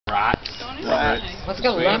Let's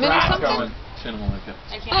go lemon or something? Cinnamon like it.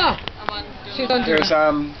 I can't. I'm on. She's on There's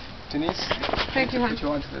Denise. Thank you, hon. Put you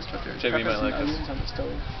onto this, but there's JB peppers might and like this. onions on the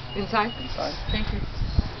stove. Inside? Inside. Thank you.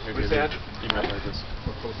 What's that? You might like this.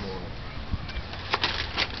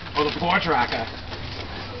 Oh, the porch racker.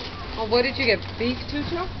 Oh, what did you get? Beef too,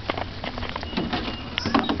 Joe?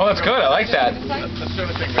 Oh, that's good. I like that. That's the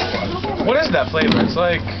other thing we want. What is that flavor? It's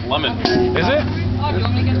like lemon. Is it? Oh, do you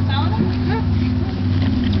want me to get a salad?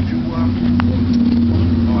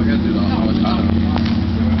 Oh, I gotta do the avocado.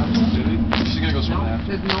 She's gonna go swim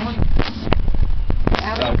after. There's no one?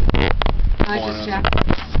 Adam? I just Jack.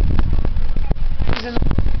 He's in the...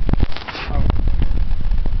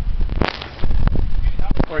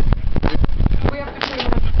 We have to clean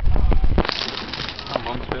up. Oh,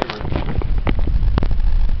 Mom's favorite.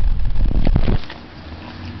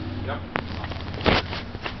 Yep.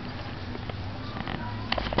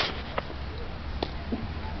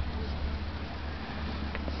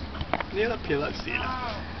 Neela Pila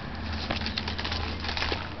Sila.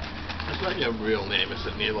 That's not your real name, is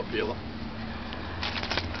it, Neela Pila?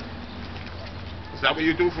 Is that what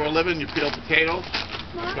you do for a living? You peel potatoes?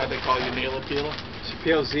 That's why they call you Neela Pila? She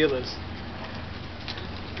peels zealous.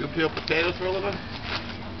 You peel potatoes for a living?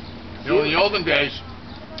 You know, in the olden days,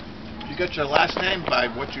 you get your last name by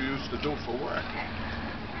what you used to do for work.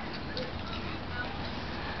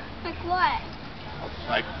 Like what?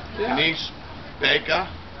 Like Denise Baker,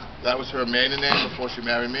 that was her maiden name before she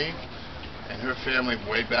married me. And her family,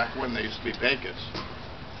 way back when, they used to be bakers.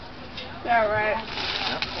 Yeah, right.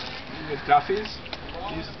 The Duffys.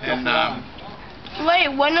 And Wait,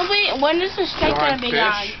 when is the steak Shawn gonna be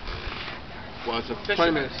done? Fish was a 20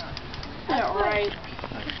 fisherman. minutes. Yeah, right.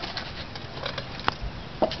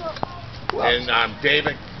 And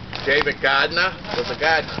David Gardner was a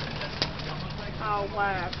gardener. Oh,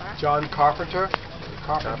 whatever. John Carpenter.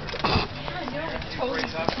 Totally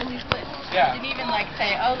flipped. Yeah. Didn't even like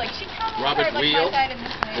say, oh, like she kind of Robert like Wheel my side in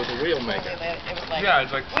this way. was a wheel maker. It was like, Yeah,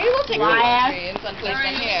 it's like. we will take Liar. the and place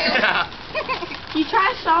my hair. You try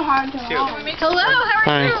so hard to Can we make Hello, how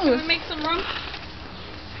Hi. are Can you? we make some room?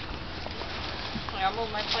 Like, I'll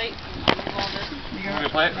move my plate and move all this. You want me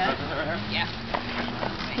to play it? Yeah.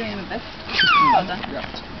 Doing with this. Well done.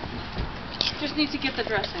 Just need to get the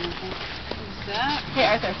dressing. I think. Is that? Hey,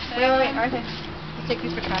 Arthur. Wait, Arthur. Let's take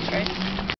these for trash, right?